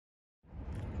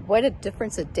What a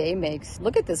difference a day makes.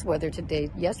 Look at this weather today.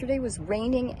 Yesterday was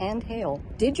raining and hail.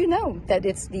 Did you know that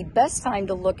it's the best time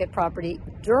to look at property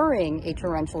during a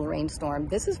torrential rainstorm?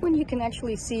 This is when you can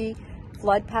actually see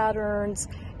flood patterns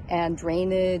and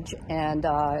drainage, and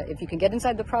if you can get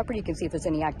inside the property, you can see if there's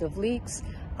any active leaks.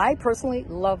 I personally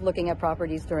love looking at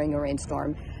properties during a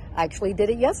rainstorm. I actually did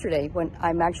it yesterday when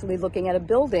I'm actually looking at a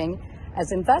building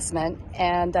as investment,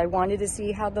 and I wanted to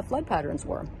see how the flood patterns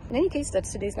were. In any case,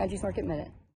 that's today's Maji's Market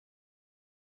Minute.